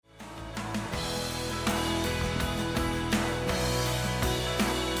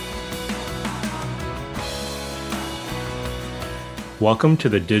Welcome to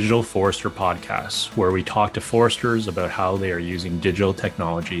the Digital Forester Podcast, where we talk to foresters about how they are using digital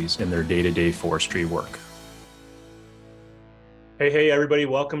technologies in their day-to-day forestry work. Hey, everybody.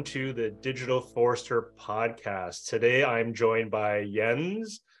 Welcome to the Digital Forester Podcast. Today, I'm joined by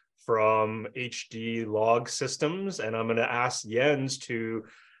Jens from HD LogSystems, and I'm going to ask Jens to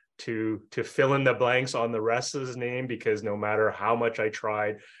fill in the blanks on the rest of his name, because no matter how much I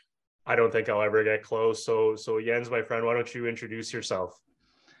tried, I don't think I'll ever get close. So Jens, my friend, why don't you introduce yourself?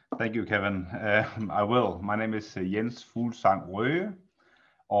 Thank you, Kevin. I will. My name is Jens Fuglsang Røge,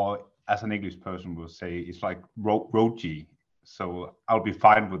 or as an English person will say, it's like Roji. So I'll be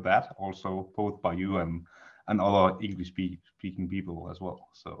fine with that. Also, both by you and other English speaking people as well.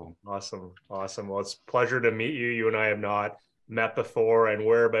 So awesome. Well, it's a pleasure to meet you. You and I have not met before. And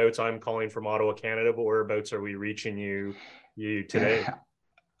whereabouts? I'm calling from Ottawa, Canada, but whereabouts are we reaching you today?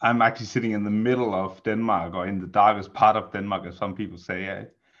 I'm actually sitting in the middle of Denmark, or in the darkest part of Denmark, as some people say.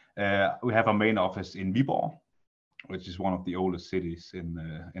 We have our main office in Viborg, which is one of the oldest cities in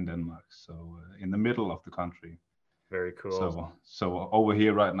Denmark. So in the middle of the country. Very cool. So over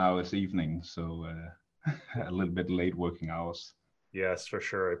here right now it's evening, so a little bit late working hours. Yes, for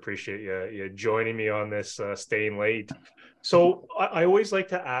sure. I appreciate you joining me on this, staying late. So I always like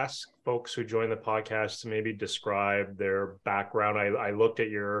to ask folks who join the podcast to maybe describe their background. I looked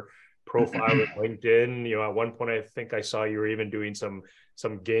at your profile at LinkedIn. You know, at one point I think I saw you were even doing some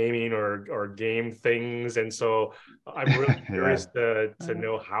gaming or game things, and so I'm really curious to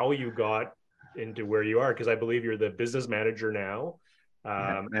know how you got into where you are, because I believe you're the business manager now.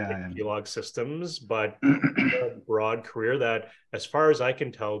 LogSystems, but a broad career that, as far as I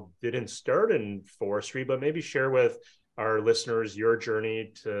can tell, didn't start in forestry, but maybe share with our listeners your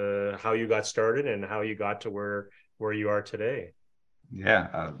journey to how you got started and how you got to where you are today.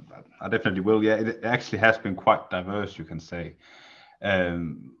 Yeah, I definitely will. Yeah, it actually has been quite diverse, you can say.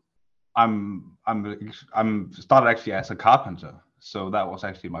 I'm started actually as a carpenter. So that was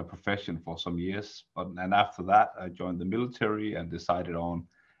actually my profession for some years. And after that, I joined the military and decided on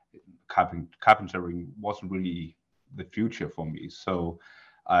carpentering wasn't really the future for me. So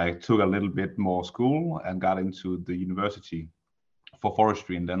I took a little bit more school and got into the university for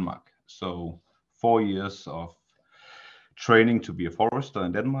forestry in Denmark. So 4 years of training to be a forester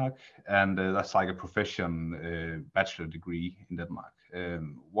in Denmark. And that's like a profession bachelor degree in Denmark.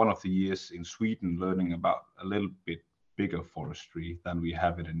 One of the years in Sweden, learning about a little bit bigger forestry than we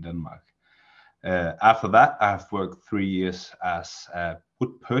have it in Denmark. After that, I've worked 3 years as a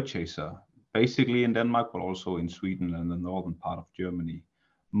wood purchaser, basically in Denmark, but also in Sweden and the northern part of Germany,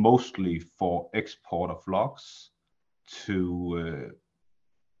 mostly for export of logs to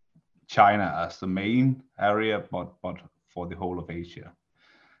China as the main area, but for the whole of Asia.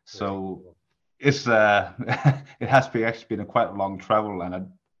 So it's it has actually been a quite long travel, and I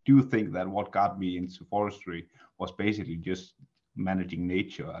do think that what got me into forestry was basically just managing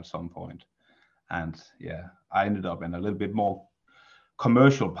nature at some point. And yeah, I ended up in a little bit more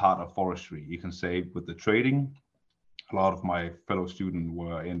commercial part of forestry, you can say, with the trading. A lot of my fellow students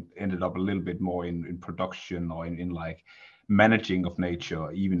ended up a little bit more in production, or in like managing of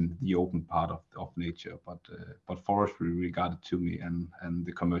nature, even the open part of nature. But forestry really got it to me, and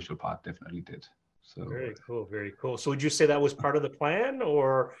the commercial part definitely did. So very cool. So would you say that was part of the plan,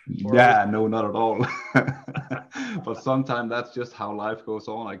 or yeah, no, not at all. But sometimes that's just how life goes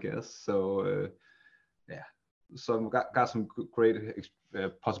on, I guess. So yeah, so got some great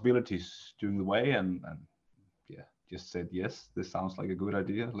possibilities during the way, and yeah, just said yes, this sounds like a good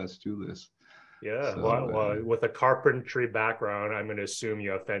idea, let's do this. Yeah, so, well, with a carpentry background, I'm going to assume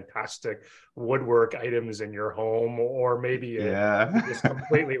you have fantastic woodwork items in your home, or maybe you just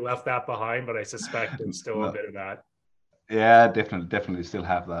completely left that behind, but I suspect it's still a bit of that. Yeah, definitely still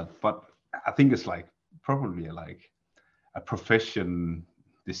have that. But I think it's like probably like a profession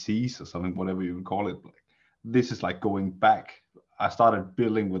disease or something, whatever you would call it. Like, this is like going back. I started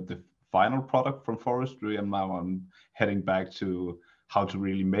building with the final product from forestry, and now I'm heading back to how to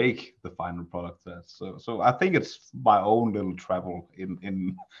really make the final product there. So I think it's my own little travel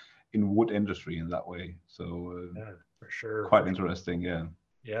in wood industry in that way. So yeah, for sure. Quite interesting. Yeah.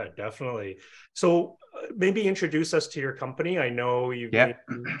 Yeah, definitely. So maybe introduce us to your company. I know you've been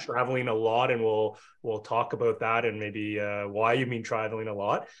traveling a lot, and we'll talk about that, and maybe why you've been traveling a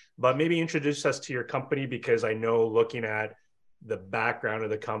lot. But maybe introduce us to your company, because I know, looking at the background of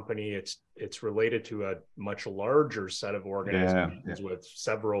the company, it's related to a much larger set of organizations with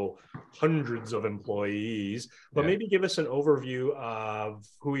several hundreds of employees. But maybe give us an overview of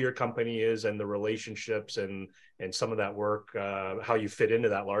who your company is and the relationships and some of that work, how you fit into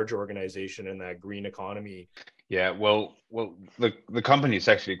that large organization and that green economy. Yeah, well, the company is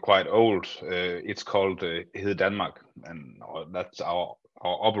actually quite old. It's called HedeDanmark, and that's our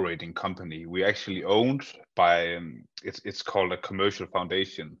operating company. We actually owned by it's called a commercial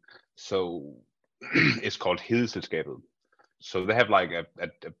foundation. So it's called HedeSelskabet. So they have like a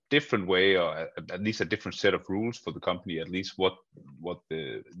different way, or at least a different set of rules for the company. At least what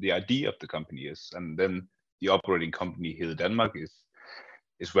the idea of the company is, and then the operating company HedeDanmark is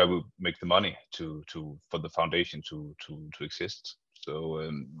where we make the money for the foundation to exist. So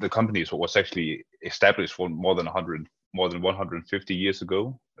the company was actually established for more than 150 years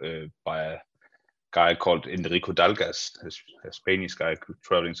ago by a guy called Enrico Dalgas, a Spanish guy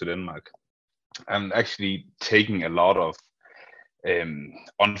traveling to Denmark, and actually taking a lot of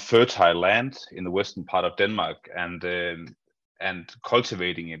unfertile land in the western part of Denmark and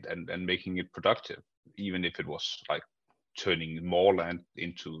cultivating it and making it productive, even if it was like turning more land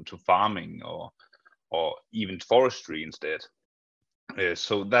into farming or even forestry instead.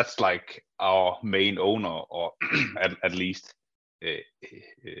 So that's like our main owner, or at least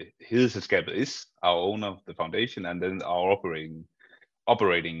HedeSelskabet is our owner of the foundation, and then our operating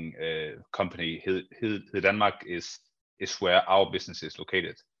company HedeDanmark is where our business is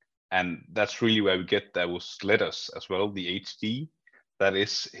located, and that's really where we get those letters as well. The HD, that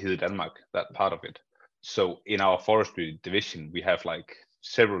is HedeDanmark, that part of it. So in our forestry division, we have like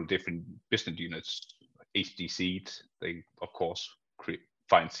several different business units. HD seeds, they of course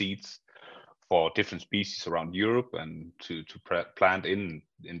find seeds for different species around Europe and to plant in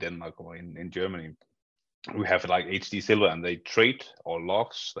Denmark or in Germany. We have like HD silver, and they trade all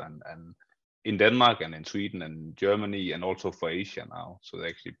logs and in Denmark and in Sweden and Germany, and also for Asia now. So they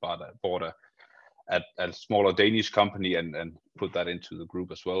actually bought a smaller Danish company and put that into the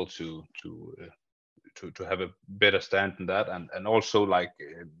group as well to have a better stand in that, and also like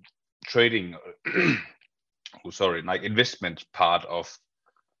trading like investment part of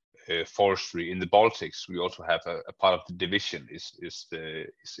forestry in the Baltics. We also have a part of the division is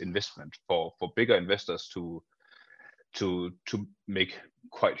investment for bigger investors to make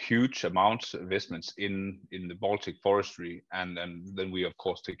quite huge amounts of investments in the Baltic forestry, and then we of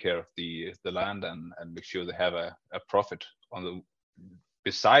course take care of the land and make sure they have a profit on the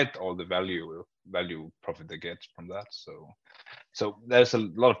beside all the value profit they get from that. So there's a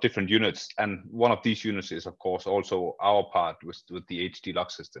lot of different units, and one of these units is of course also our part with the HD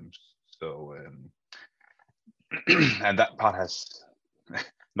LogSystems. So and that part has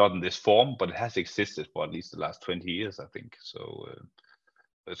not in this form, but it has existed for at least the last 20 years, I think. So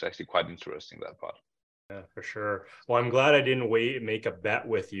it's actually quite interesting, that part. Yeah, for sure. Well, I'm glad I didn't make a bet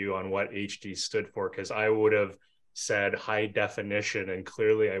with you on what HD stood for, because I would have said high definition, and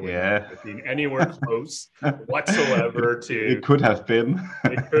clearly I would not have been anywhere close whatsoever to. It could have been.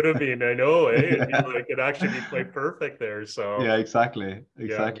 It could have been. I know, eh? It'd actually be quite perfect there. So yeah, exactly.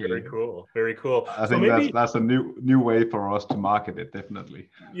 Yeah, very cool. Very cool. I think that's a new way for us to market it, definitely.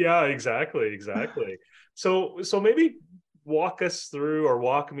 Yeah, exactly. So maybe walk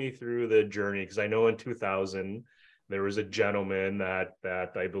me through the journey, because I know in 2000 there was a gentleman that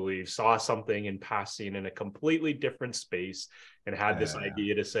I believe saw something in passing in a completely different space and had this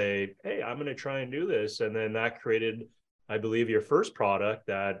idea to say, hey, I'm going to try and do this. And then that created, I believe, your first product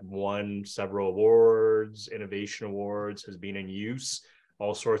that won several awards, innovation awards, has been in use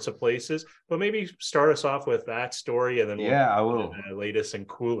all sorts of places. But maybe start us off with that story, and then I will. The latest and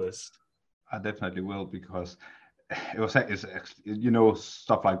coolest. I definitely will, because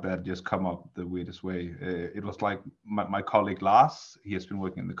stuff like that just come up the weirdest way. It was like my colleague Lars, he has been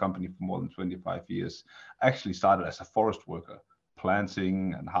working in the company for more than 25 years, actually started as a forest worker,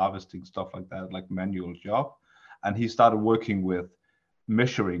 planting and harvesting, stuff like that, like manual job. And he started working with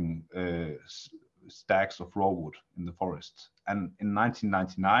measuring stacks of raw wood in the forest. And in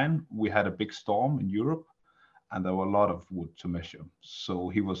 1999, we had a big storm in Europe, and there were a lot of wood to measure. So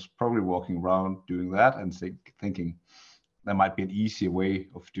he was probably walking around doing that and thinking there might be an easier way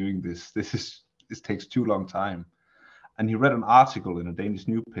of doing this. This takes too long time. And he read an article in a Danish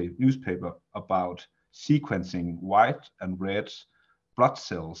newspaper about sequencing white and red blood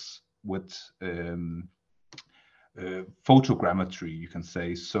cells with photogrammetry, you can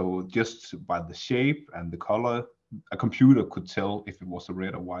say. So just by the shape and the color, a computer could tell if it was a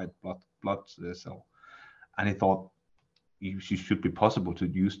red or white blood cell. And he thought it should be possible to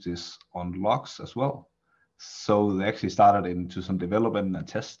use this on logs as well. So they actually started into some development and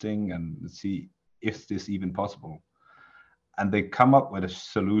testing and see if this even possible. And they come up with a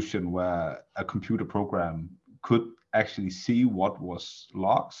solution where a computer program could actually see what was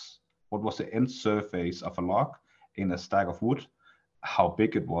logs, what was the end surface of a log in a stack of wood, how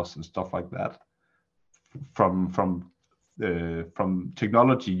big it was and stuff like that, from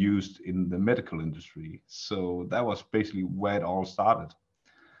technology used in the medical industry. So that was basically where it all started.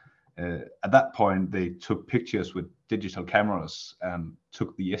 At that point, they took pictures with digital cameras and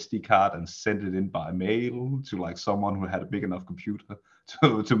took the SD card and sent it in by mail to like someone who had a big enough computer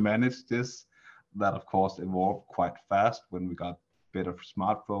to manage this. That of course evolved quite fast when we got better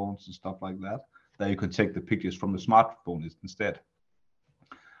smartphones and stuff like that. That you could take the pictures from the smartphone instead.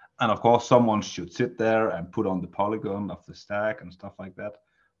 And of course, someone should sit there and put on the polygon of the stack and stuff like that.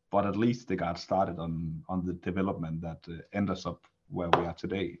 But at least they got started on the development that ended us up where we are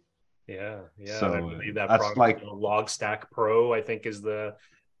today. Yeah. So and I believe that that's product, like LogStackPRO, I think, is the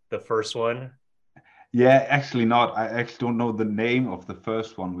first one. Yeah, actually not. I actually don't know the name of the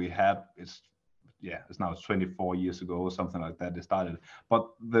first one we had. It's now 24 years ago or something like that. They started, but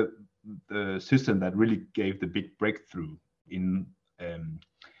the system that really gave the big breakthrough in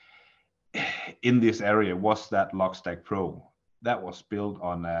this area was that LogStackPRO. That was built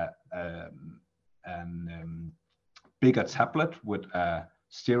on a bigger tablet with a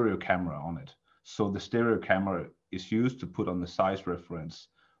stereo camera on it. So the stereo camera is used to put on the size reference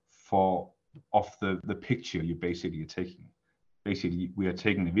of the picture you basically are taking. Basically, we are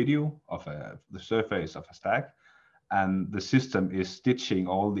taking a video of the surface of a stack, and the system is stitching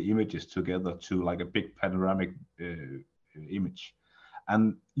all the images together to like a big panoramic image.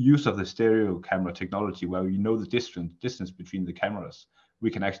 And use of the stereo camera technology, where we know the distance between the cameras,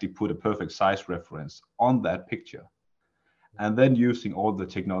 we can actually put a perfect size reference on that picture. And then using all the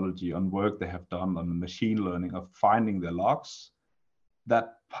technology on work they have done on the machine learning of finding the logs,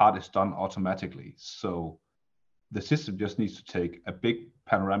 that part is done automatically. So the system just needs to take a big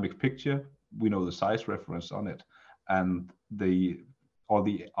panoramic picture. We know the size reference on it, and all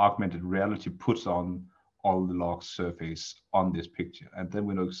the augmented reality puts on all the log surface on this picture, and then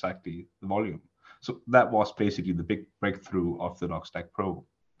we know exactly the volume. So that was basically the big breakthrough of the LogStackPRO.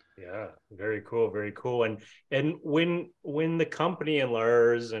 Yeah, very cool, very cool. And when the company and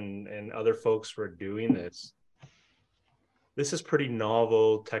Lars and other folks were doing this is pretty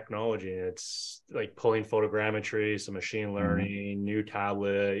novel technology. It's like pulling photogrammetry, some machine learning, new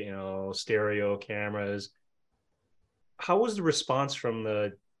tablet, stereo cameras. How was the response from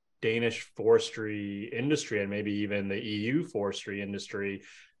the Danish forestry industry and maybe even the EU forestry industry?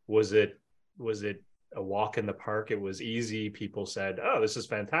 Was it a walk in the park? It was easy. People said, "Oh, this is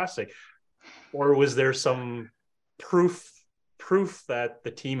fantastic," or was there some proof that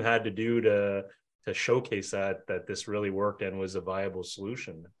the team had to do to showcase that this really worked and was a viable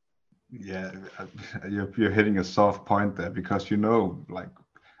solution? Yeah, you're hitting a soft point there, because like,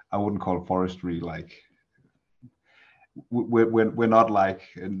 I wouldn't call forestry like we're not like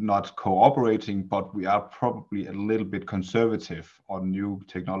not cooperating, but we are probably a little bit conservative on new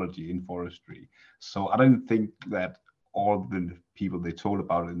technology in forestry. So I didn't think that all the people they told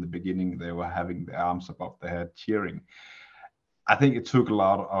about it in the beginning, they were having their arms above their head cheering. I think it took a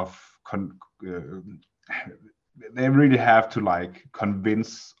lot of they really have to like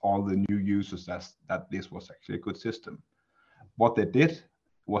convince all the new users that this was actually a good system. What they did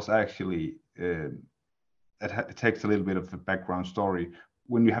was actually it takes a little bit of a background story.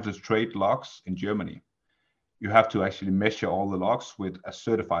 When you have to trade logs in Germany, you have to actually measure all the logs with a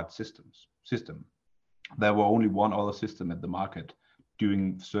certified system. There were only one other system at the market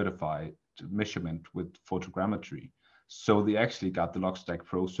doing certified measurement with photogrammetry. So they actually got the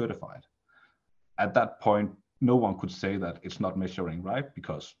LogStackPRO certified. At that point, no one could say that it's not measuring right,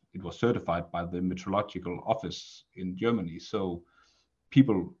 because it was certified by the meteorological office in Germany. So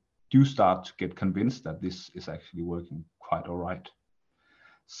people do start to get convinced that this is actually working quite all right.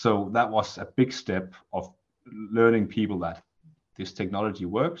 So that was a big step of learning people that this technology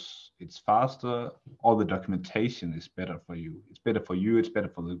works, it's faster, all the documentation is better for you. It's better for you, it's better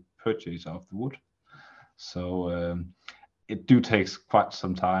for the purchaser of the wood. So it takes quite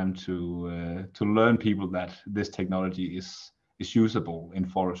some time to learn people that this technology is usable in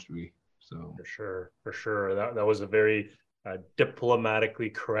forestry. So for sure, that was a very diplomatically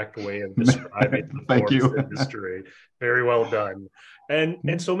correct way of describing the Thank forest you. industry. Very well done.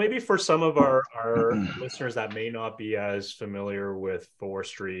 And so maybe for some of our listeners that may not be as familiar with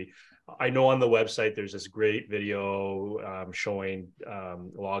forestry, I know on the website there's this great video showing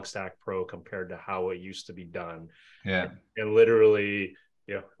LogStackPRO compared to how it used to be done. Yeah. And literally,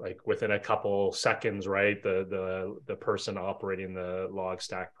 like within a couple seconds, right, the person operating the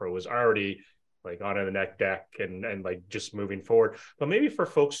LogStackPRO was already like on the neck deck and like just moving forward. But maybe for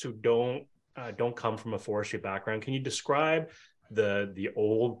folks who don't come from a forestry background, can you describe the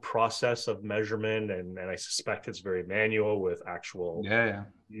old process of measurement, and I suspect it's very manual with actual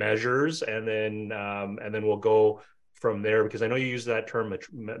measures, and then we'll go from there, because I know you use that term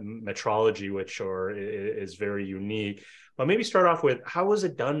metrology, which is very unique. But maybe start off with, how was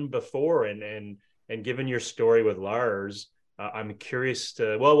it done before, and given your story with Lars, I'm curious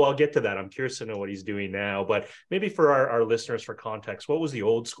to, well, I'll get to that. I'm curious to know what he's doing now, but maybe for our listeners, for context, what was the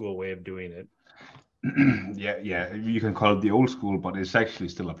old school way of doing it? Yeah, you can call it the old school, but it's actually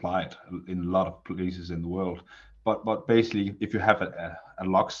still applied in a lot of places in the world. But basically, if you have a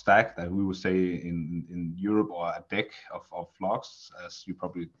log stack, that we would say in Europe, or a deck of logs, as you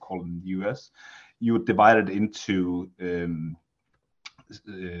probably call it in the US, you would divide it into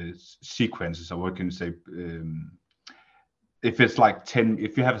sequences, or what can you say? If it's like 10,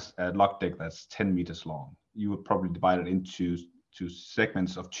 if you have a log deck that's 10 meters long, you would probably divide it into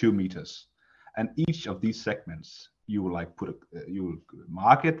segments of 2 meters. And each of these segments, you will like you would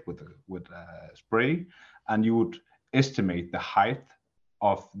mark it with a spray, and you would estimate the height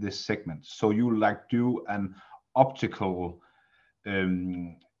of this segment. So you like do an optical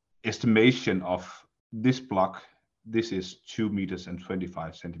estimation of this block. This is 2 meters and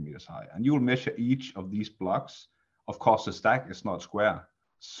 25 centimeters high, and you will measure each of these blocks. Of course, the stack is not square,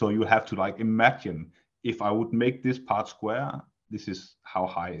 so you have to like imagine, if I would make this part square, this is how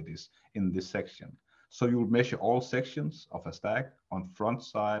high it is in this section. So you will measure all sections of a stack on front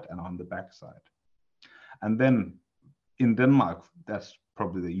side and on the back side. And then in Denmark, that's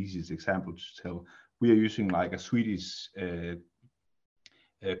probably the easiest example to tell. We are using like a Swedish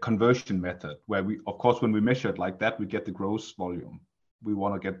conversion method, where we, of course, when we measure it like that, we get the gross volume. We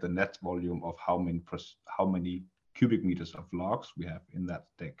want to get the net volume of how many cubic meters of logs we have in that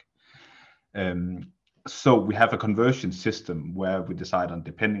deck. So we have a conversion system where we decide on,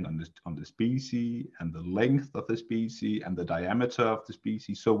 depending on the species and the length of the species and the diameter of the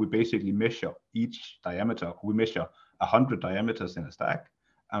species. So we basically measure each diameter. We measure 100 diameters in a stack,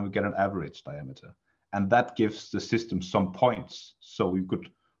 and we get an average diameter. And that gives the system some points. So we could,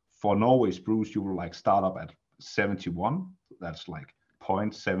 for Norway spruce, you will like start up at 71. That's like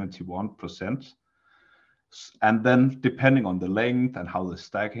 0.71%. And then depending on the length and how the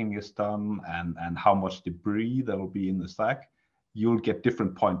stacking is done, and how much debris there will be in the stack, you'll get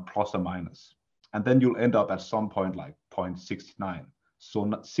different point plus or minus. And then you'll end up at some point like 0.69. So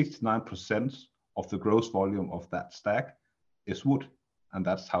 69% of the gross volume of that stack is wood, and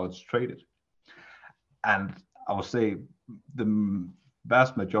that's how it's traded. And I would say the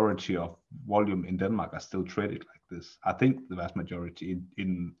vast majority of volume in Denmark are still traded like this. I think the vast majority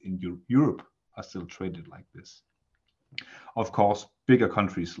in Europe are still traded like this. Of course, bigger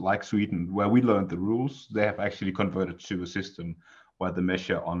countries like Sweden, where we learned the rules, they have actually converted to a system where they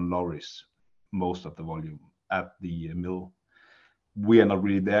measure on lorries most of the volume at the mill. We are not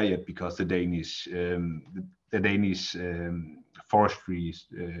really there yet, because the Danish forestry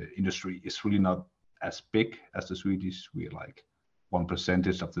industry is really not as big as the Swedish. We're like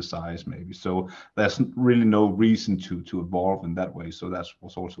 1% of the size maybe. So there's really no reason to evolve in that way. So that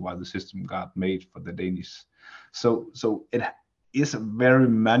was also why the system got made for the Danish. So it is a very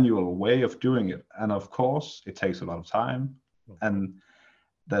manual way of doing it. And of course, it takes a lot of time, and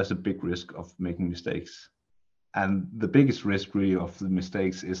there's a big risk of making mistakes. And the biggest risk really of the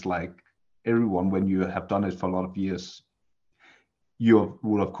mistakes is like everyone, when you have done it for a lot of years, you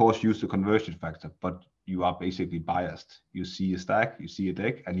will of course use the conversion factor, but you are basically biased. You see a stack, you see a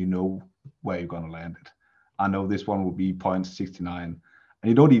deck, and you know where you're going to land it. I know this one will be 0.69, and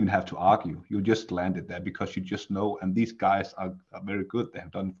you don't even have to argue. You just land it there because you just know, and these guys are very good. They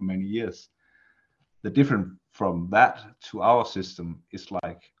have done it for many years. The difference from that to our system is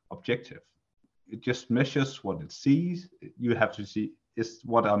like objective. It just measures what it sees. You have to see, is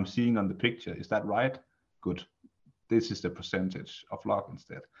what I'm seeing on the picture, is that right? Good. This is the percentage of log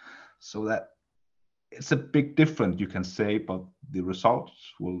instead. So that it's a big difference, you can say, but the results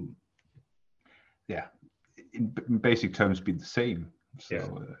will, in basic terms, be the same.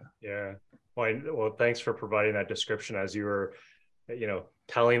 So, yeah. Well, thanks for providing that description. As you were,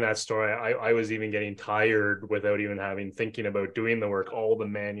 telling that story, I was even getting tired without even thinking about doing the work, all the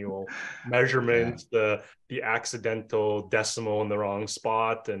manual measurements, the accidental decimal in the wrong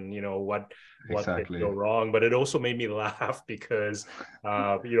spot, and what exactly. could go wrong. But it also made me laugh because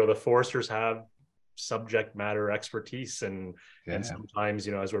the foresters have subject matter expertise, and sometimes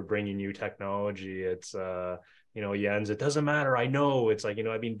as we're bringing new technology, it's Jens, it doesn't matter. I know. It's like,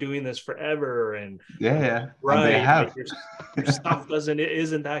 I've been doing this forever, and Yeah, and they right, like have. your stuff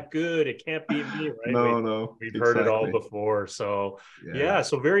isn't that good. It can't be me, right? No, We've heard it all exactly. before. So Yeah, yeah,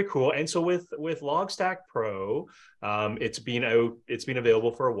 so very cool. And so with LogStackPRO, it's been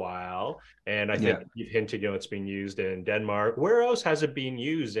available for a while. And I think yeah. you've hinted, it's been used in Denmark. Where else has it been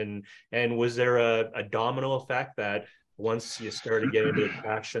used? And was there a domino effect that once you started getting a bit of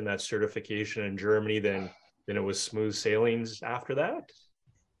traction, that certification in Germany, then it was smooth sailings after that?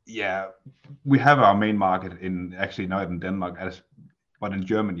 Yeah, we have our main market in, actually not in Denmark, but in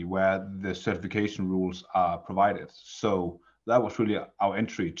Germany, where the certification rules are provided. So that was really our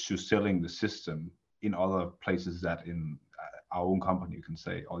entry to selling the system in other places, that in our own company, you can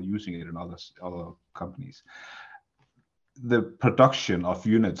say, or using it in other companies. The production of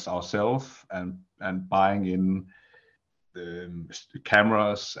units ourselves, and buying in the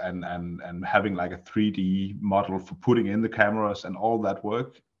cameras, and having like a 3D model for putting in the cameras and all that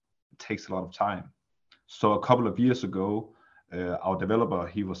work, takes a lot of time. So a couple of years ago, our developer,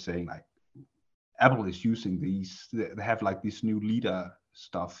 he was saying like, Apple is using these, they have like this new LiDAR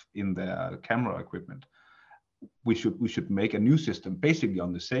stuff in their camera equipment. We should make a new system basically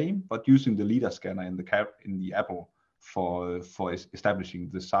on the same, but using the LiDAR scanner in the Apple for establishing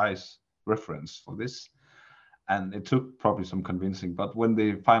the size reference for this. And it took probably some convincing, but when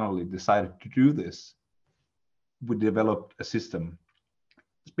they finally decided to do this, we developed a system.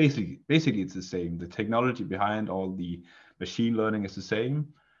 It's basically it's the same. The technology behind all the machine learning is the same,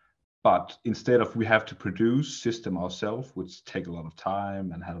 but instead of we have to produce system ourselves, which take a lot of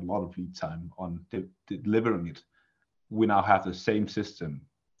time and had a lot of lead time on delivering it, we now have the same system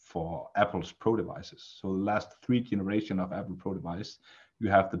for Apple's Pro devices. So the last 3 generation of Apple Pro device, you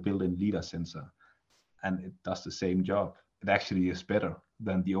have the built-in LiDAR sensor, and it does the same job. It actually is better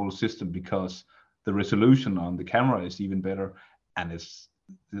than the old system because the resolution on the camera is even better, and it's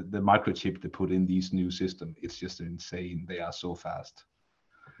the microchip they put in these new system. It's just insane. They are so fast.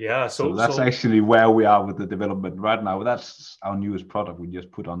 Yeah. So So that's so actually where we are with the development right now. That's our newest product we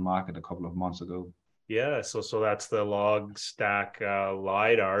just put on market a couple of months ago. Yeah, so that's the LogStack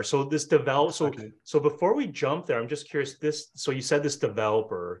LiDAR. So this develop so Exactly. so before we jump there, I'm just curious. So you said this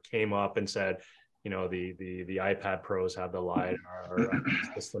developer came up and said, the iPad Pros have the LiDAR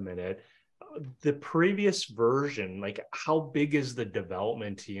system in it. The previous version, like how big is the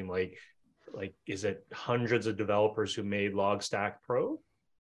development team? Like is it hundreds of developers who made LogStack Pro?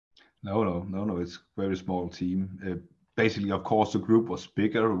 No. It's a very small team. Basically, of course, the group was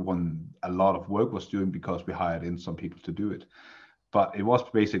bigger when a lot of work was doing because we hired in some people to do it. But it was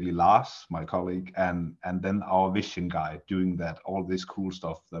basically Lars, my colleague, and then our vision guy doing that, all this cool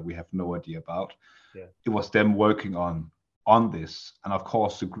stuff that we have no idea about. Yeah. It was them working on this. And of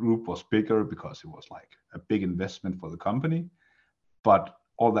course, the group was bigger because it was like a big investment for the company. But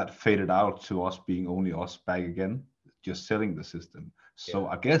all that faded out to us being only us back again, just selling the system. So Yeah.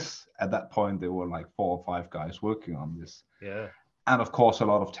 I guess at that point there were like 4 or 5 guys working on this, Yeah. and of course a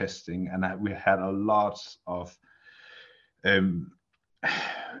lot of testing, and we had a lot of um,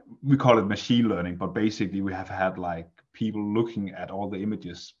 we call it machine learning, but basically we have had like people looking at all the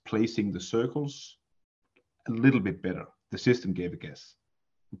images, placing the circles a little bit better. The system gave a guess.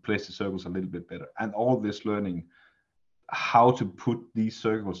 We placed the circles a little bit better, and all this learning how to put these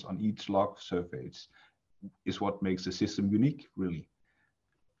circles on each log surface is what makes the system unique, really.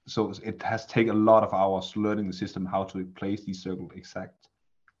 So it has taken a lot of hours learning the system how to place these circles exact.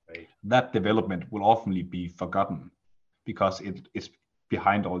 Right. That development will often be forgotten because it is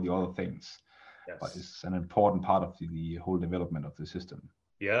behind all the other things, but Yes. it's an important part of the whole development of the system.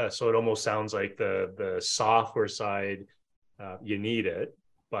 Yeah, so it almost sounds like the software side, you need it,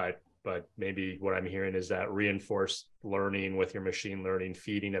 but maybe what I'm hearing is that reinforced learning with your machine learning,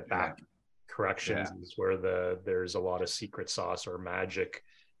 feeding it Yeah, back corrections yeah, is where there's a lot of secret sauce or magic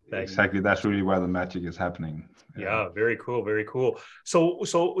that you. exactly. That's really where the magic is happening. Yeah, very cool, very cool. So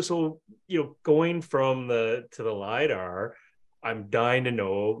going from the to the LiDAR, I'm dying to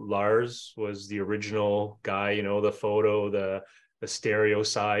know. Lars was the original guy, the photo, the stereo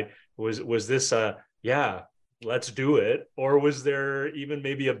side. Was this yeah, let's do it, or was there even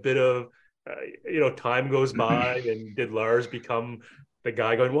maybe a bit of time goes by, and did Lars become the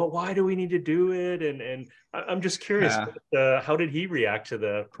guy going, well, why do we need to do it? And I'm just curious, Yeah, how did he react to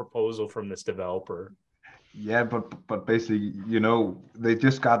the proposal from this developer? yeah, but basically, they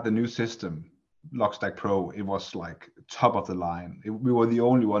just got the new system, LogStack Pro. It was like top of the line. We were the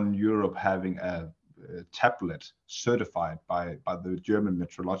only one in Europe having a tablet certified by the German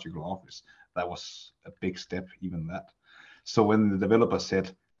Meteorological Office. That was a big step, even that. So when the developer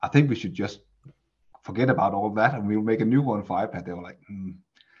said, I think we should just forget about all that and we'll make a new one for iPad. They were like,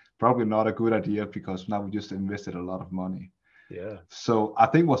 probably not a good idea because now we just invested a lot of money. Yeah. So I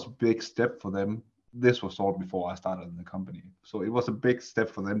think it was a big step for them. This was all before I started in the company. So it was a big step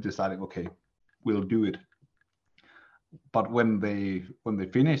for them deciding, okay, we'll do it. But when they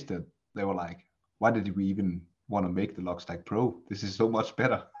finished it, they were like, why did we even want to make the LogStackPRO? This is so much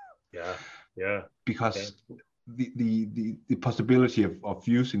better. Yeah. Because the possibility of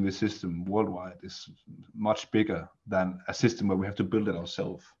using the system worldwide is much bigger than a system where we have to build it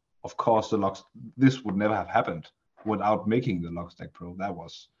ourselves. Of course, this would never have happened without making the LogStackPRO. That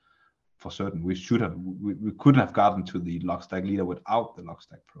was for certain. We couldn't have gotten to the LogStackLIDAR without the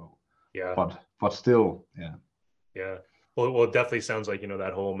LogStackPRO. Yeah. But still, yeah. Yeah. Well, it definitely sounds like,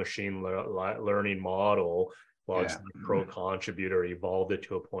 that whole machine learning model, LogStackPRO contributor, evolved it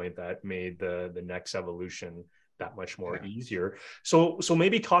to a point that made the next evolution that much more easier. So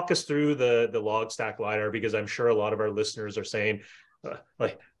maybe talk us through the LogStack LiDAR, because I'm sure a lot of our listeners are saying,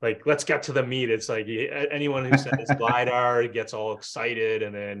 like let's get to the meat. It's like anyone who says LiDAR gets all excited,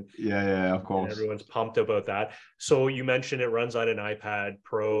 and then of course everyone's pumped about that. So you mentioned it runs on an iPad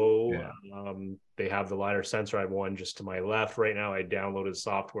Pro. They have the LiDAR sensor. I have one just to my left right now. I downloaded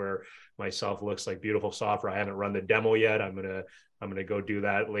software myself. Looks like beautiful software. I haven't run the demo yet. I'm gonna go do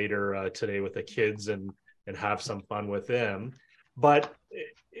that later today with the kids and have some fun with them. But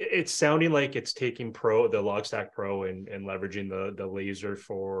it's sounding like it's taking the LogStackPRO and leveraging the laser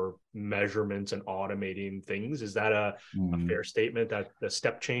for measurements and automating things. Is that a fair statement that the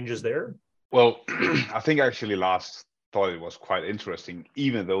step change is there? Well, I think actually Lars thought it was quite interesting,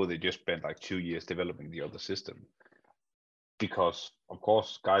 even though they just spent like 2 years developing the other system. Because of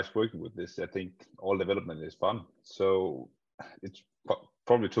course, guys working with this, I think all development is fun. So it's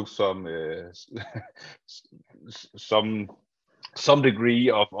probably took some degree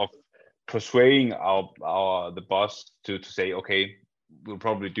of persuading the boss to say, okay, we'll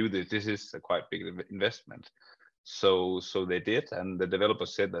probably do this. This is a quite big investment. So they did, and the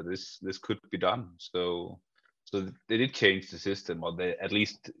developers said that this could be done. So they did change the system, or they at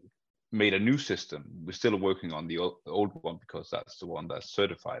least made a new system. We're still working on the old one because that's the one that's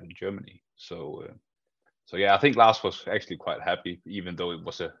certified in Germany. So yeah, I think Lars was actually quite happy, even though it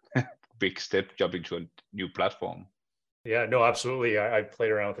was a big step jumping to a new platform. Yeah, no, absolutely. I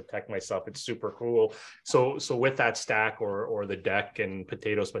played around with the tech myself. It's super cool. So with that stack or the deck and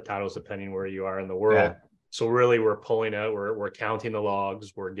potatoes, depending where you are in the world. Yeah. So really we're pulling out, we're counting the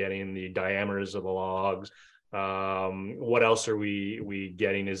logs, we're getting the diameters of the logs. What else are we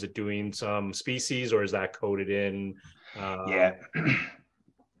getting? Is it doing some species, or is that coded in?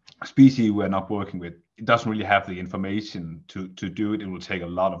 Species we're not working with. It doesn't really have the information to do it. It will take a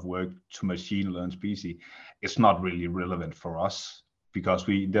lot of work to machine learn species. It's not really relevant for us because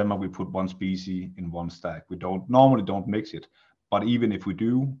in Denmark we put one species in one stack. We normally don't mix it, but even if we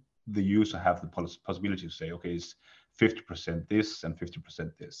do, the user have the possibility to say, okay, it's 50% this and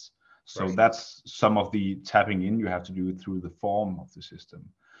 50% this. So that's some of the tapping in you have to do it through the form of the system.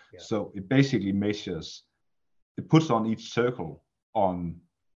 Yeah. So it basically measures, it puts on each circle on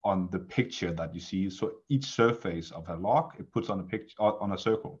the picture that you see. So each surface of a log, it puts on a picture on a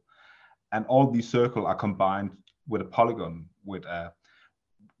circle, and all these circles are combined with a polygon. We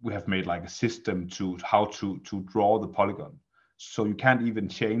have made like a system to how to draw the polygon. So you can't even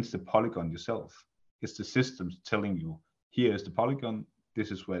change the polygon yourself. It's the system telling you, here is the polygon,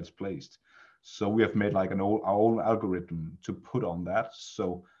 this is where it's placed. So we have made like our own algorithm to put on that.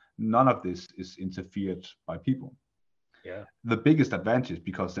 So none of this is interfered by people. Yeah. The biggest advantage,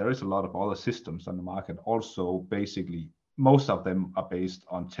 because there is a lot of other systems on the market, also basically most of them are based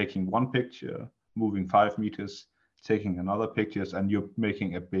on taking one picture, moving 5 meters, taking another pictures, and you're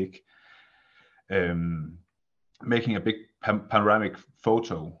making a big panoramic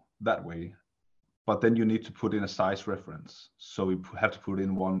photo that way. But then you need to put in a size reference. So you have to put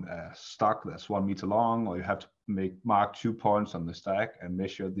in one stock that's 1 meter long, or you have to mark 2 points on the stack and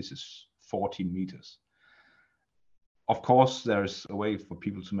measure this is 14 meters. Of course, there's a way for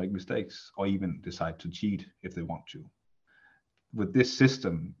people to make mistakes or even decide to cheat if they want to. With this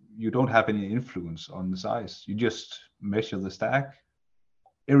system, you don't have any influence on the size. You just measure the stack.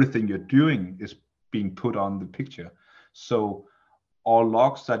 Everything you're doing is being put on the picture. So all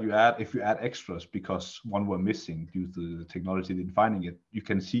logs that you add, if you add extras because one were missing due to the technology in finding it, you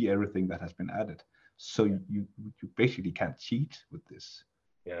can see everything that has been added. So you basically can't cheat with this.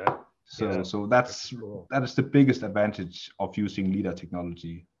 Yeah. So that is the biggest advantage of using LiDAR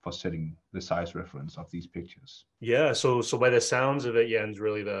technology setting the size reference of these pictures. Yeah, so by the sounds of it, Jens,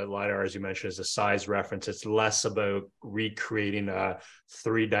 really the LiDAR, as you mentioned, is a size reference. It's less about recreating a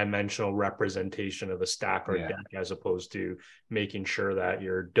three-dimensional representation of a stack or deck, as opposed to making sure that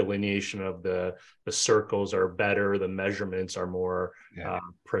your delineation of the circles are better, the measurements are more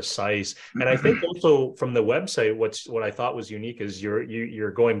precise. And I think also from the website, what I thought was unique is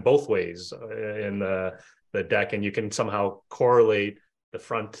you're going both ways in the deck, and you can somehow correlate the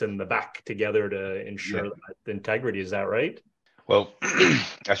front and the back together to ensure that the integrity. Is that right? Well,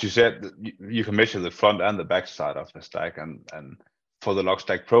 as you said, you can measure the front and the back side of the stack, and for the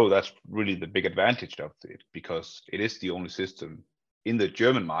LogStackPRO, that's really the big advantage of it, because it is the only system in the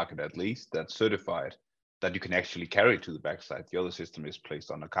German market, at least, that's certified that you can actually carry to the backside. The other system is placed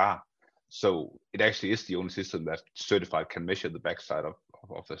on a car, so it actually is the only system that's certified can measure the backside of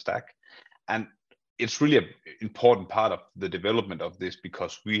the stack. And it's really an important part of the development of this,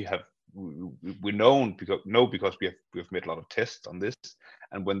 because we know because we've made a lot of tests on this,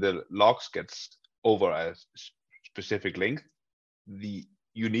 and when the logs gets over a specific length,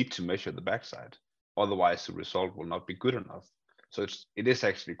 you need to measure the backside, otherwise the result will not be good enough. So it is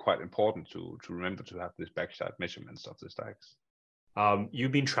actually quite important to remember to have this backside measurements of the stacks.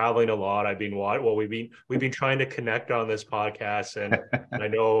 You've been traveling a lot. We've been trying to connect on this podcast, and I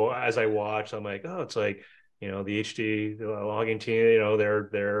know as I watch, I'm like, oh, it's like, the HD logging team,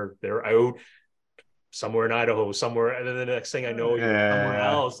 they're out somewhere in Idaho, somewhere, and then the next thing I know, you're somewhere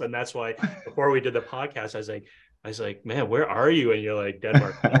else. And that's why before we did the podcast, I was like, man, where are you? And you're like,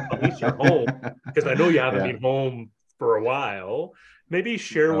 Denmark. At least you're home, because I know you haven't been home for a while. Maybe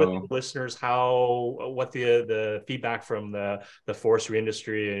share with the listeners what the feedback from the forestry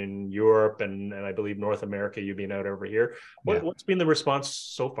industry in Europe and I believe North America, you've been out over here. What's been the response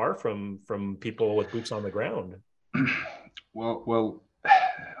so far from people with boots on the ground? Well,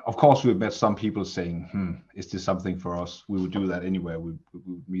 of course, we've met some people saying, is this something for us? We would do that anywhere. We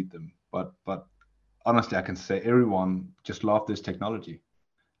would meet them. But honestly, I can say everyone just loved this technology.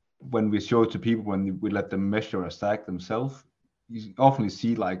 When we show it to people, when we let them measure a stack themselves, you often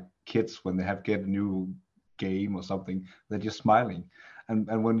see like kids when they get a new game or something, they're just smiling.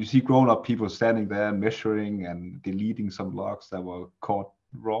 And when you see grown-up people standing there measuring and deleting some logs that were caught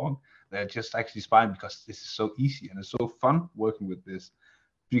wrong, they're just actually smiling, because this is so easy and it's so fun working with this.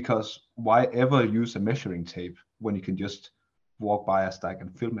 Because why ever use a measuring tape when you can just walk by a stack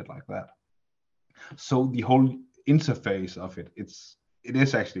and film it like that? So the whole interface of it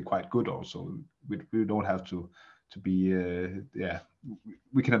is actually quite good also. We don't have to be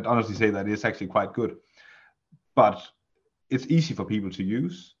we can honestly say that it's actually quite good, but it's easy for people to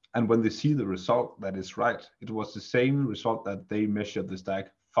use, and when they see the result that is right, it was the same result that they measured the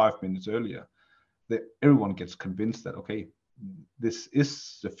stack 5 minutes earlier, everyone gets convinced that okay, this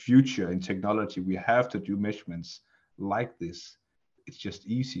is the future in technology. We have to do measurements like this. It's just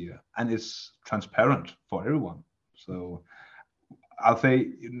easier and it's transparent for everyone. So I'll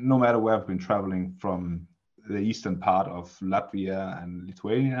say, no matter where I've been traveling, from the eastern part of Latvia and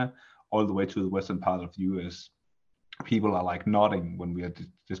Lithuania all the way to the western part of the US, people are like nodding when we are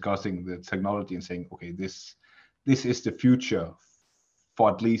discussing the technology and saying, okay, this is the future for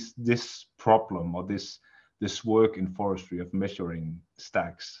at least this problem or this work in forestry of measuring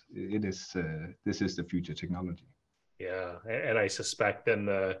stacks. This is the future technology. Yeah, and I suspect then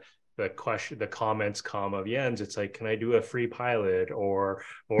the comments come of Jens, it's like, can I do a free pilot or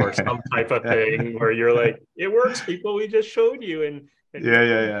some type of thing where you're like, it works, people, we just showed you, and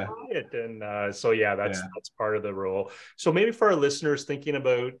it. And that's part of the role. So maybe for our listeners thinking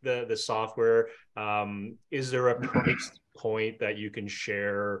about the software, is there a price point that you can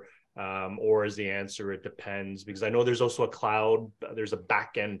share, or is the answer it depends? Because I know there's also a cloud, there's a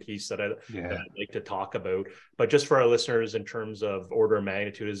back end piece that I'd like to talk about. But just for our listeners, in terms of order of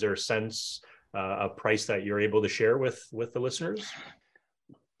magnitude, is there a sense of price that you're able to share with the listeners?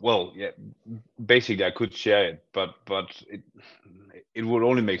 Well, yeah, basically I could share it, but it would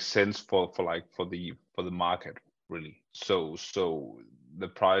only make sense for the market, really. So the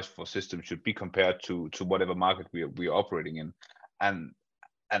price for systems should be compared to whatever market we are operating in, and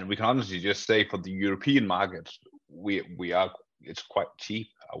we can honestly just say for the European market, it's quite cheap,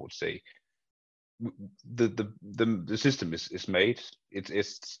 I would say. The system is made,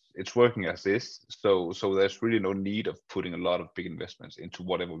 it's working as is, so there's really no need of putting a lot of big investments into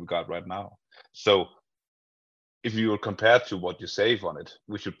whatever we got right now. So if you will compare to what you save on it,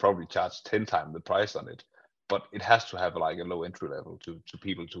 we should probably charge 10 times the price on it, but it has to have like a low entry level to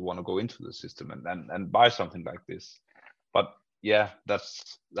people to want to go into the system and buy something like this. But yeah,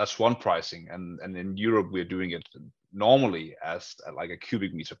 that's one pricing, and in Europe we're doing it normally as like a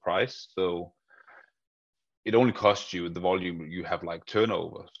cubic meter price. So it only costs you the volume you have like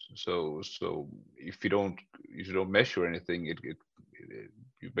turnover. So if you don't measure anything,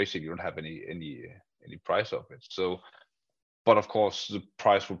 you basically don't have any price of it. So, but of course the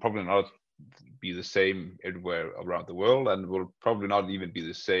price will probably not be the same everywhere around the world, and will probably not even be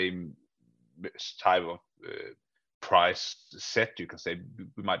the same type of price set. You can say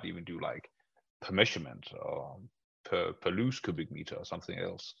we might even do like per measurement or per loose cubic meter or something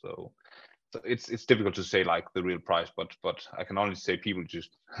else. So it's difficult to say like the real price, but I can only say people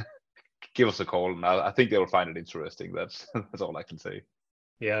just give us a call, and I think they will find it interesting. That's all I can say.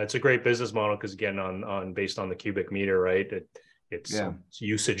 Yeah, it's a great business model because again, on based on the cubic meter, right? It's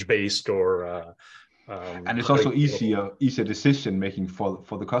usage based or and it's also easier decision making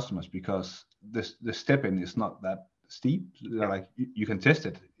for the customers, because the step in is not that steep. Like you can test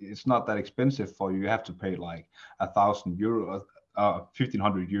it. It's not that expensive for you. You have to pay like €1,000,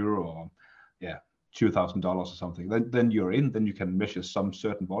 €1,500, or $2,000 or something. Then you're in. Then you can measure some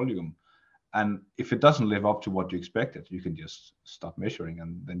certain volume, and if it doesn't live up to what you expected, you can just stop measuring,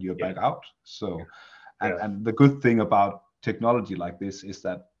 and then you're back out. So, and the good thing about technology like this is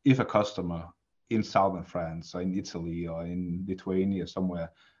that if a customer in southern France or in Italy or in Lithuania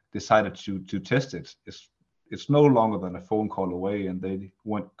somewhere decided to test it, it's no longer than a phone call away, and they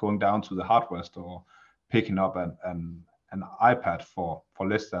went going down to the hardware store, picking up an iPad for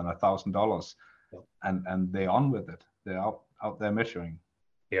less than $1,000, and they're on with it. They're out there measuring.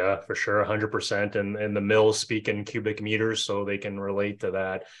 Yeah, for sure, 100%. And the mills speak in cubic meters, so they can relate to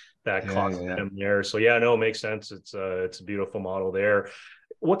that cost there. So no, it makes sense. It's a beautiful model there.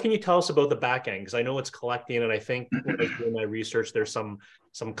 What can you tell us about the back end? Because I know it's collecting, and I think when I was doing my research, there's some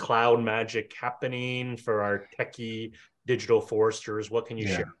cloud magic happening for our techie digital foresters. What can you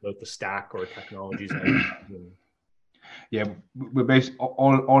share about the stack or technologies? Yeah, we're based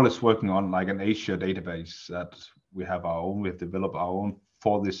all is working on like an Asia database that we have our own. We've developed our own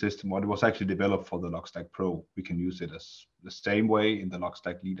for this system. What it was actually developed for the LogStackPRO. We can use it as the same way in the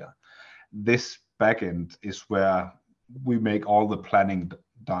LogStackLIDAR. This backend is where we make all the planning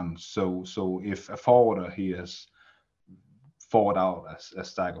done. So if a forwarder, he has forward out a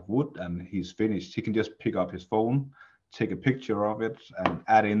stack of wood and he's finished, he can just pick up his phone, take a picture of it, and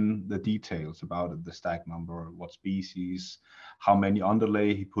add in the details about it, the stack number, what species, how many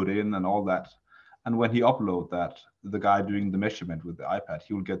underlay he put in, and all that. And when he upload that, the guy doing the measurement with the iPad,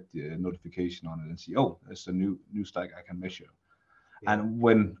 he will get the notification on it and see, oh, there's a new stack I can measure. Yeah. And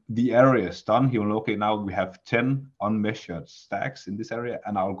when the area is done, he will, okay, now we have 10 unmeasured stacks in this area,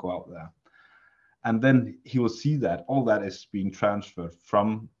 and I'll go out there. And then he will see that all that is being transferred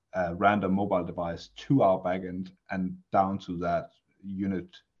from a random mobile device to our backend and down to that unit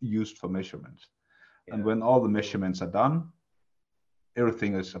used for measurement. Yeah. And when all the measurements are done,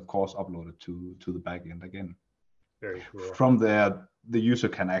 everything is of course uploaded to the backend again. Very cool. From there, the user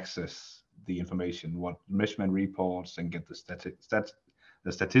can access the information, what measurement reports, and get the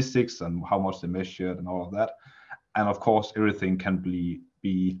statistics and how much they measured and all of that. And of course, everything can be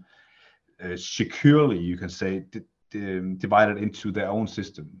securely, you can say, divided into their own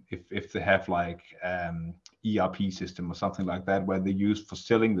system. If they have like ERP system or something like that, where they use for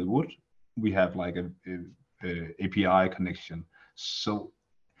selling the wood, we have like a API connection. So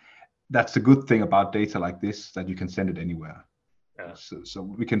that's the good thing about data like this, that you can send it anywhere. Yeah.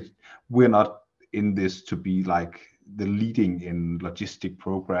 So we're not in this to be like the leading in logistic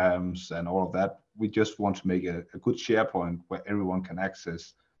programs and all of that. We just want to make a good SharePoint where everyone can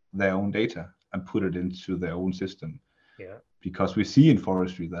access their own data and put it into their own system. Yeah. Because we see in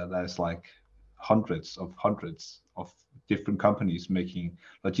forestry that there's like hundreds of different companies making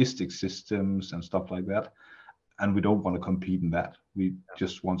logistics systems and stuff like that. And we don't want to compete in that. We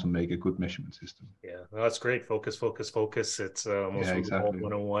just want to make a good measurement system. Yeah, well, that's great. Focus. It's almost exactly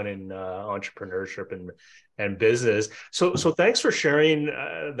 101 in entrepreneurship and business. So thanks for sharing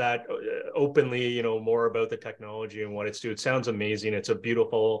that openly, more about the technology and what it's doing. It sounds amazing. It's a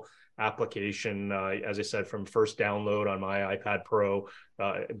beautiful application. As I said, from first download on my iPad Pro,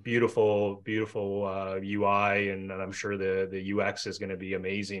 beautiful UI, and I'm sure the UX is going to be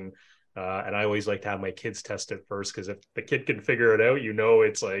amazing. And I always like to have my kids test it first, because if the kid can figure it out,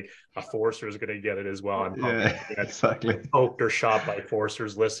 it's like a forester is going to get it as well. I'm exactly poked or shot by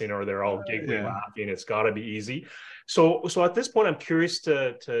foresters listening, or they're all giggling, laughing. It's got to be easy. So at this point, I'm curious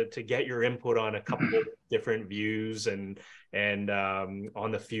to get your input on a couple of different views and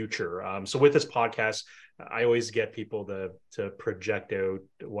on the future. So with this podcast, I always get people to project out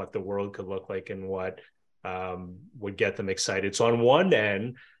what the world could look like and what would get them excited. So on one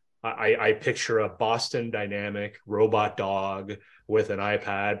end, I picture a Boston Dynamic robot dog with an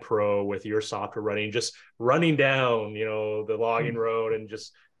iPad Pro with your software running, just running down, the login road and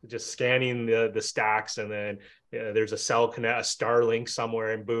just scanning the stacks, and then there's a cell connect, a Starlink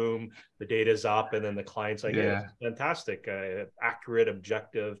somewhere, and boom, the data's up, and then the client's like, yeah, fantastic, accurate,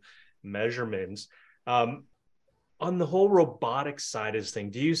 objective measurements. On the whole robotics side of this thing,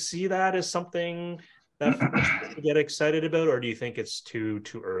 do you see that as something that to get excited about, or do you think it's too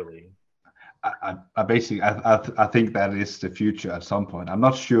early? I basically think that is the future at some point. I'm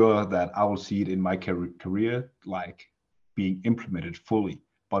not sure that I will see it in my career like being implemented fully,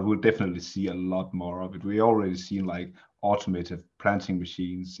 but we'll definitely see a lot more of it. We already seen like automated planting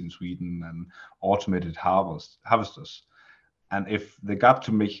machines in Sweden and automated harvesters. And if the gap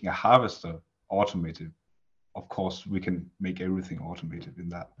to making a harvester automated, of course we can make everything automated in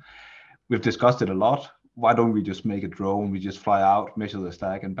that. We've discussed it a lot. Why don't we just make a drone? We just fly out, measure the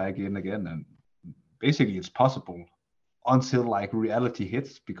stack, and back in again. And basically, it's possible until like reality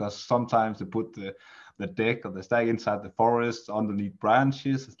hits, because sometimes they put the deck or the stack inside the forest underneath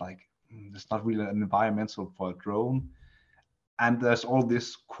branches. It's like it's not really an environmental for a drone. And there's all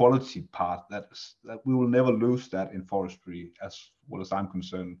this quality part that we will never lose that in forestry, as well as I'm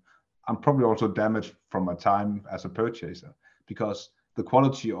concerned. I'm probably also damaged from my time as a purchaser, because the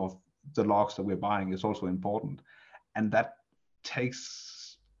quality of the logs that we're buying is also important, and that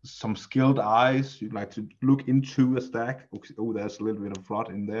takes some skilled eyes. You'd like to look into a stack. Oh, there's a little bit of rot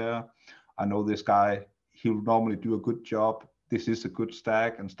in there. I know this guy, he'll normally do a good job. This is a good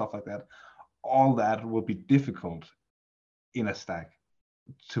stack and stuff like that. All that will be difficult in a stack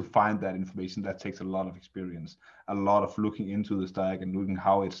to find that information. That takes a lot of experience, a lot of looking into the stack and looking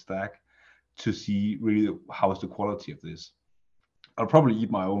how it's stacked to see really how is the quality of this. I'll probably eat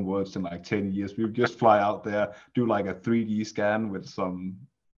my own words in like 10 years. We'll just fly out there, do like a 3D scan with some,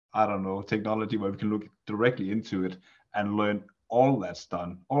 I don't know, technology where we can look directly into it and learn all that's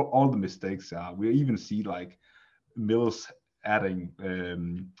done, all the mistakes are. We even see like mills adding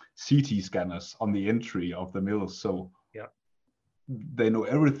CT scanners on the entry of the mills. So yeah, they know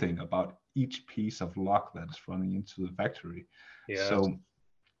everything about each piece of log that's running into the factory. Yeah. So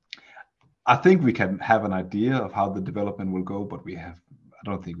I think we can have an idea of how the development will go, but I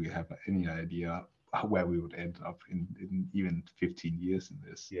don't think we have any idea where we would end up in even 15 years in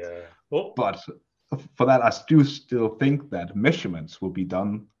this. Yeah. Well, but for that, I do still think that measurements will be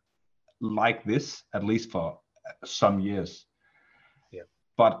done like this, at least for some years. Yeah.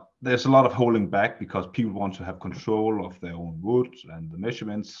 But there's a lot of holding back because people want to have control of their own wood and the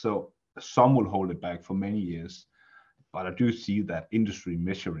measurements. So some will hold it back for many years. But I do see that industry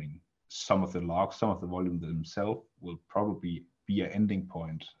measuring some of the logs, some of the volume themselves will probably be an ending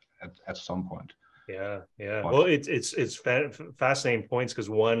point at some point. Yeah. Well, it's fascinating points, because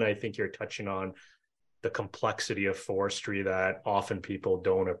one, I think you're touching on the complexity of forestry that often people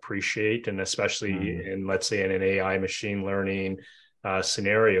don't appreciate, and especially in, let's say, in an AI machine learning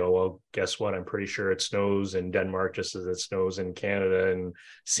scenario. Well, guess what? I'm pretty sure it snows in Denmark just as it snows in Canada, and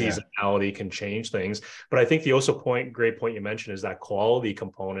seasonality can change things. But I think the great point you mentioned is that quality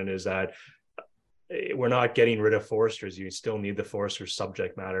component, is that we're not getting rid of foresters. You still need the forester's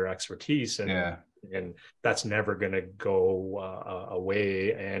subject matter expertise, and that's never going to go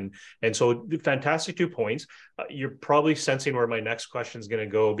away. And so fantastic 2 points. You're probably sensing where my next question is going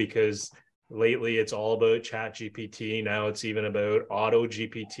to go, because lately it's all about Chat GPT. Now it's even about Auto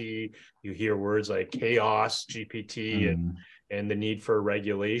GPT. You hear words like chaos GPT and the need for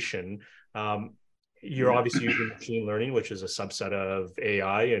regulation. You're obviously using machine learning, which is a subset of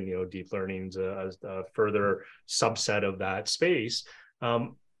AI, and deep learning is a further subset of that space.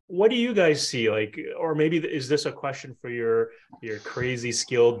 What do you guys see? Like, or maybe is this a question for your crazy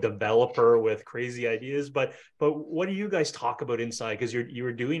skilled developer with crazy ideas? But what do you guys talk about inside? Because you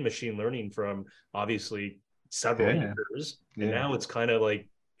were doing machine learning from obviously several years, and now it's kind of like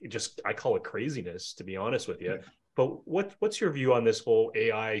I call it craziness, to be honest with you. But what's your view on this whole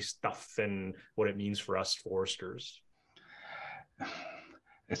AI stuff and what it means for us foresters?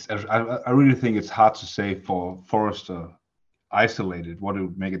 I really think it's hard to say for forester isolated what it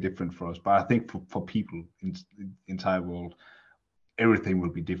would make a difference for us. But I think for people in the entire world, everything will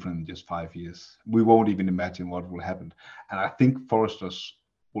be different in just 5 years. We won't even imagine what will happen. And I think foresters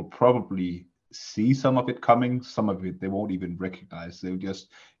will probably see some of it coming, some of it they won't even recognize. They'll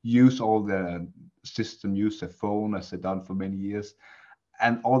just use all the system, use their phone as they've done for many years.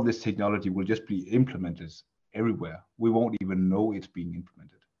 And all this technology will just be implemented everywhere. We won't even know it's being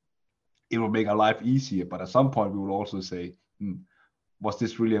implemented. It will make our life easier, but at some point we will also say, was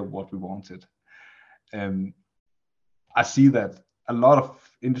this really what we wanted? I see that a lot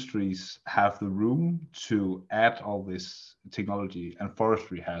of industries have the room to add all this technology, and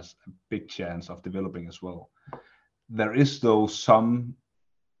forestry has a big chance of developing as well. There is though some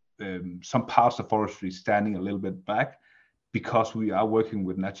parts of forestry standing a little bit back because we are working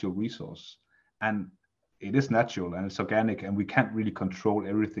with natural resource, and it is natural and it's organic, and we can't really control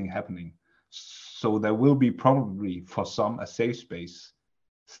everything happening. So there will be probably for some a safe space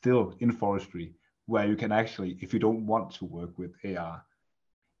still in forestry where you can actually, if you don't want to work with AR,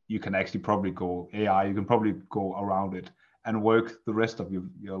 you can actually probably go AI, you can probably go around it and work the rest of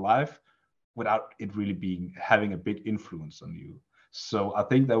your life without it really having a big influence on you. So I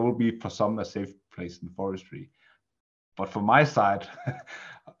think there will be for some a safe place in forestry. But from my side,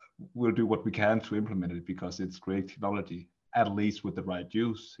 we'll do what we can to implement it because it's great technology, at least with the right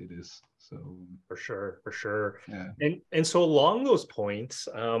use it is. So for sure. Yeah. And so along those points,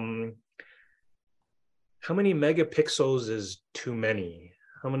 how many megapixels is too many?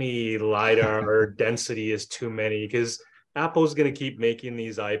 How many LiDAR density is too many? Because Apple's going to keep making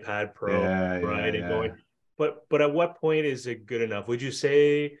these iPad Pro, right? And going, but at what point is it good enough? Would you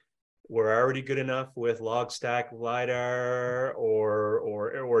say we're already good enough with LogStackLIDAR,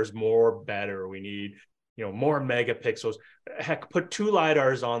 or is more better? We need, more megapixels. Heck, put 2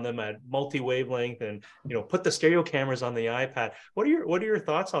 LiDARs on them at multi-wavelength, and put the stereo cameras on the iPad. What are your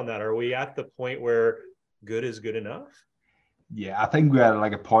thoughts on that? Are we at the point where good is good enough? Yeah, I think we're at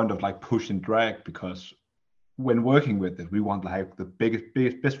like a point of like push and drag, because when working with it, we want to have the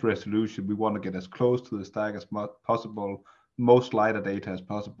best resolution. We want to get as close to the stack as possible, most LiDAR data as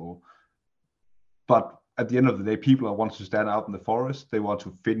possible. But at the end of the day, people want to stand out in the forest. They want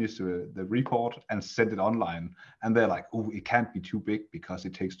to finish the report and send it online. And they're like, oh, it can't be too big because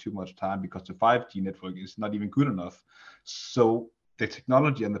it takes too much time, because the 5G network is not even good enough. So the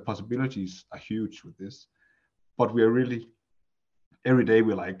technology and the possibilities are huge with this. But we are really, every day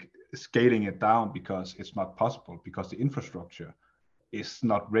we're like scaling it down because it's not possible, because the infrastructure is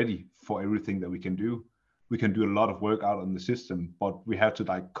not ready for everything that we can do. We can do a lot of work out on the system, but we have to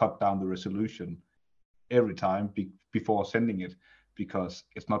like cut down the resolution every time before sending it, because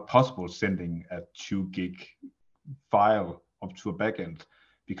it's not possible sending a 2 gig file up to a backend,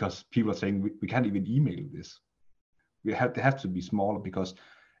 because people are saying we can't even email this. They have to be smaller, because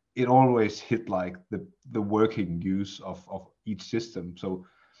it always hit like the working use of each system. So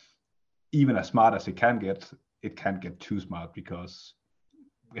even as smart as it can't get too smart, because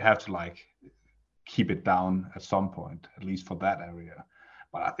we have to like keep it down at some point, at least for that area.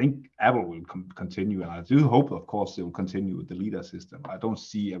 But I think Apple will continue, and I do hope, of course, they will continue with the LiDAR system. I don't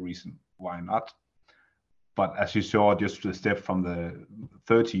see a reason why not. But as you saw, just the step from the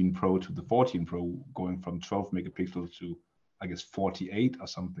 13 Pro to the 14 Pro, going from 12 megapixels to, I guess, 48 or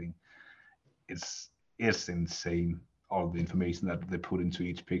something, it's insane. All the information that they put into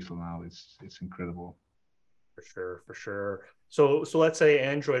each pixel now, it's incredible. For sure. So let's say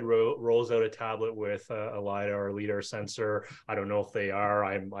Android rolls out a tablet with a LiDAR or LiDAR sensor. I don't know if they are.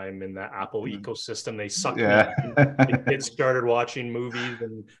 I'm in the Apple ecosystem. They suck me in. Kids started watching movies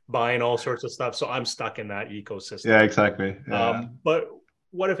and buying all sorts of stuff, so I'm stuck in that ecosystem. Yeah, exactly. Yeah. But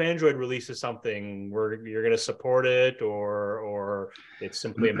what if Android releases something where you're going to support it, or it's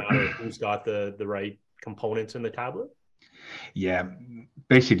simply a matter of who's got the right components in the tablet? Yeah,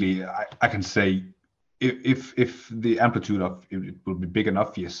 basically, I can say, if the amplitude of it will be big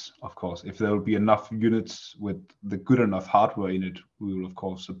enough, yes, of course. If there will be enough units with the good enough hardware in it, we will of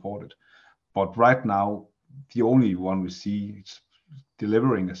course support it. But right now, the only one we see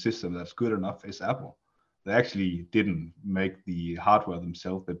delivering a system that's good enough is Apple. They actually didn't make the hardware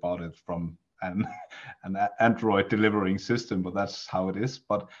themselves. They bought it from an Android delivering system, but that's how it is.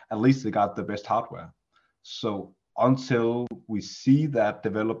 But at least they got the best hardware. So until we see that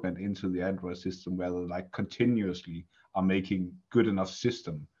development into the Android system, where they like continuously are making good enough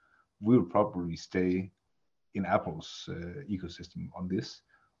system, we'll probably stay in Apple's ecosystem on this.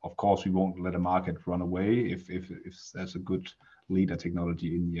 Of course, we won't let a market run away if there's a good LiDAR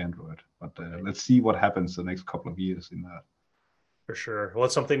technology in the Android. But let's see what happens the next couple of years in that. For sure. Well,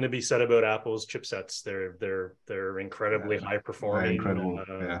 it's something to be said about Apple's chipsets. They're incredibly high performing. Incredible.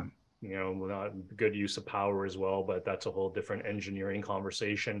 Yeah. Not good use of power as well, but that's a whole different engineering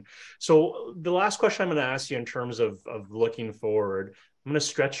conversation. So the last question I'm going to ask you in terms of looking forward, I'm going to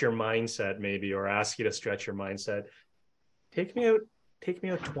stretch your mindset maybe, or ask you to stretch your mindset. Take me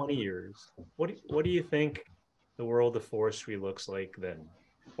out 20 years. What do you think the world of forestry looks like then?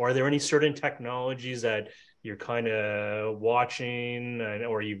 Or are there any certain technologies that you're kind of watching,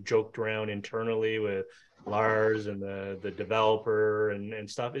 or you've joked around internally with Lars and the developer and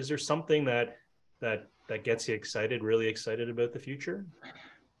stuff? Is there something that gets you excited, really excited about the future?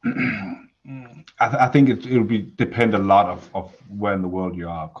 I think it will depend a lot of where in the world you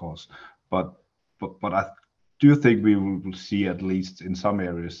are, of course, but I do think we will see, at least in some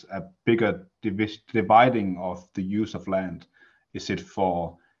areas, a bigger dividing of the use of land. Is it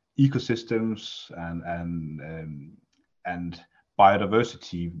for ecosystems and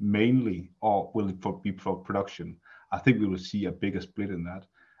biodiversity mainly, or will it be for production? I think we will see a bigger split in that,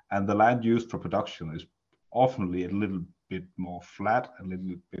 and the land used for production is often a little bit more flat, a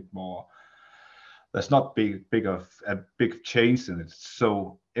little bit more. There's not a big change in it.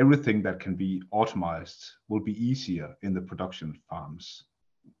 So everything that can be automized will be easier in the production farms.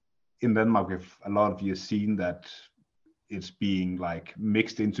 In Denmark, we've a lot of years seen that it's being like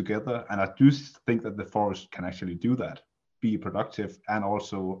mixed in together, and I do think that the forest can actually do that, be productive and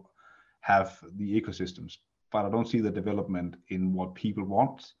also have the ecosystems. But I don't see the development in what people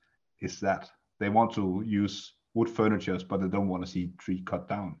want. Is that they want to use wood furnitures, but they don't want to see tree cut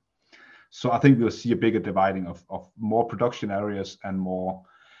down. So I think we'll see a bigger dividing of more production areas and more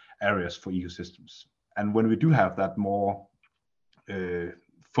areas for ecosystems. And when we do have that more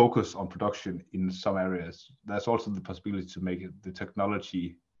focus on production in some areas, there's also the possibility to make the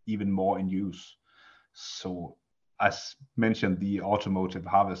technology even more in use. So as mentioned, the automotive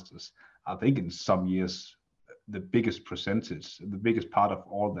harvesters, I think in some years, the biggest percentage, the biggest part of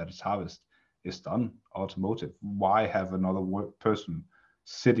all that is harvested is done automotive. Why have another person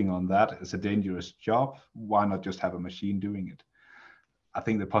sitting on that? Is a dangerous job? Why not just have a machine doing it? I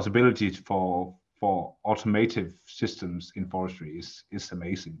think the possibilities for automative systems in forestry is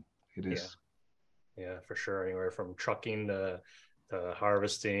amazing. It is. Yeah, for sure. Anywhere from trucking to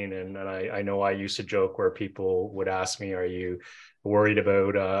harvesting, and I know I used to joke where people would ask me, "Are you worried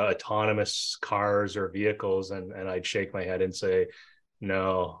about autonomous cars or vehicles?" And I'd shake my head and say,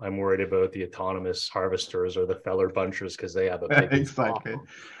 "No, I'm worried about the autonomous harvesters or the feller bunchers, because they have a big exactly.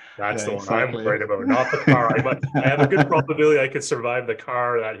 That's the one I'm worried about, not the car. I have a good probability I could survive the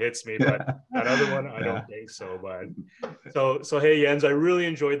car that hits me, but that other one, I don't think so. But so hey, Jens, I really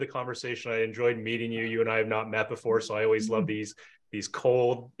enjoyed the conversation. I enjoyed meeting you. You and I have not met before, so I always love these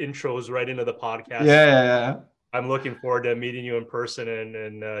cold intros right into the podcast. Yeah. I'm looking forward to meeting you in person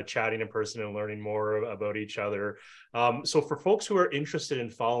and chatting in person and learning more about each other. So for folks who are interested in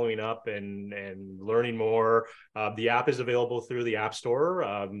following up and learning more, the app is available through the App Store,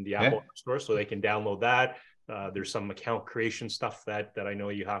 the Apple App Store, so they can download that. There's some account creation stuff that I know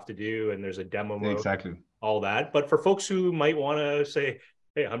you have to do, and there's a demo mode, exactly, all that. But for folks who might want to say,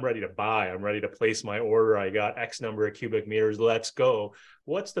 hey, I'm ready to buy, I'm ready to place my order, I got X number of cubic meters, let's go.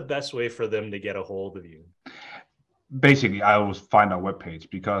 What's the best way for them to get a hold of you? Basically, I always find our webpage,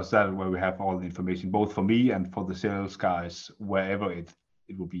 because that's where we have all the information, both for me and for the sales guys, wherever it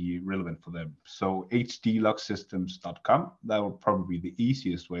will be relevant for them. So HedeLogSystems.com, that will probably be the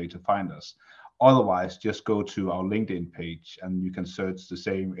easiest way to find us. Otherwise, just go to our LinkedIn page and you can search the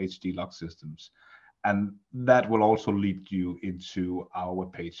same HedeLogSystems. And that will also lead you into our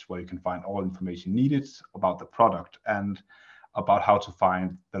webpage, where you can find all information needed about the product and about how to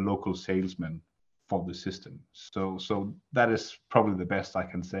find the local salesman for the system. So that is probably the best I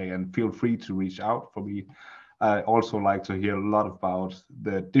can say, and feel free to reach out for me. I also like to hear a lot about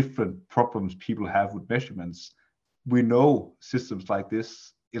the different problems people have with measurements. We know systems like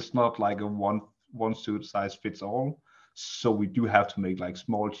this, it's not like a one suit size fits all. So we do have to make like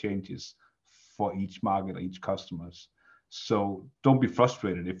small changes for each market, each customers. So don't be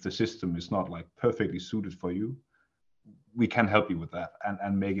frustrated if the system is not like perfectly suited for you. We can help you with that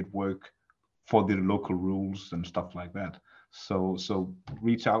and make it work for the local rules and stuff like that. So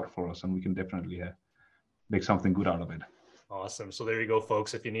reach out for us and we can definitely make something good out of it. Awesome. So there you go,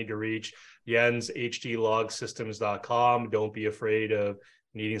 folks. If you need to reach Jens, HedeLogSystems.com, don't be afraid of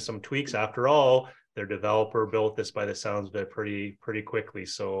needing some tweaks. After all, their developer built this, by the sounds of it, pretty quickly.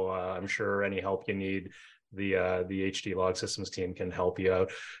 So I'm sure any help you need, the HedeLogSystems team can help you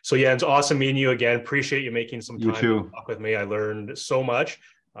out. So Jens, awesome meeting you again. Appreciate you making some time to talk with me. I learned so much.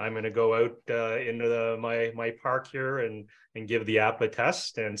 I'm going to go out into my park here and give the app a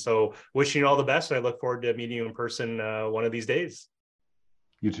test. And so wishing you all the best. I look forward to meeting you in person one of these days.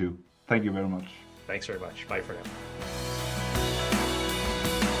 You too. Thank you very much. Thanks very much. Bye for now.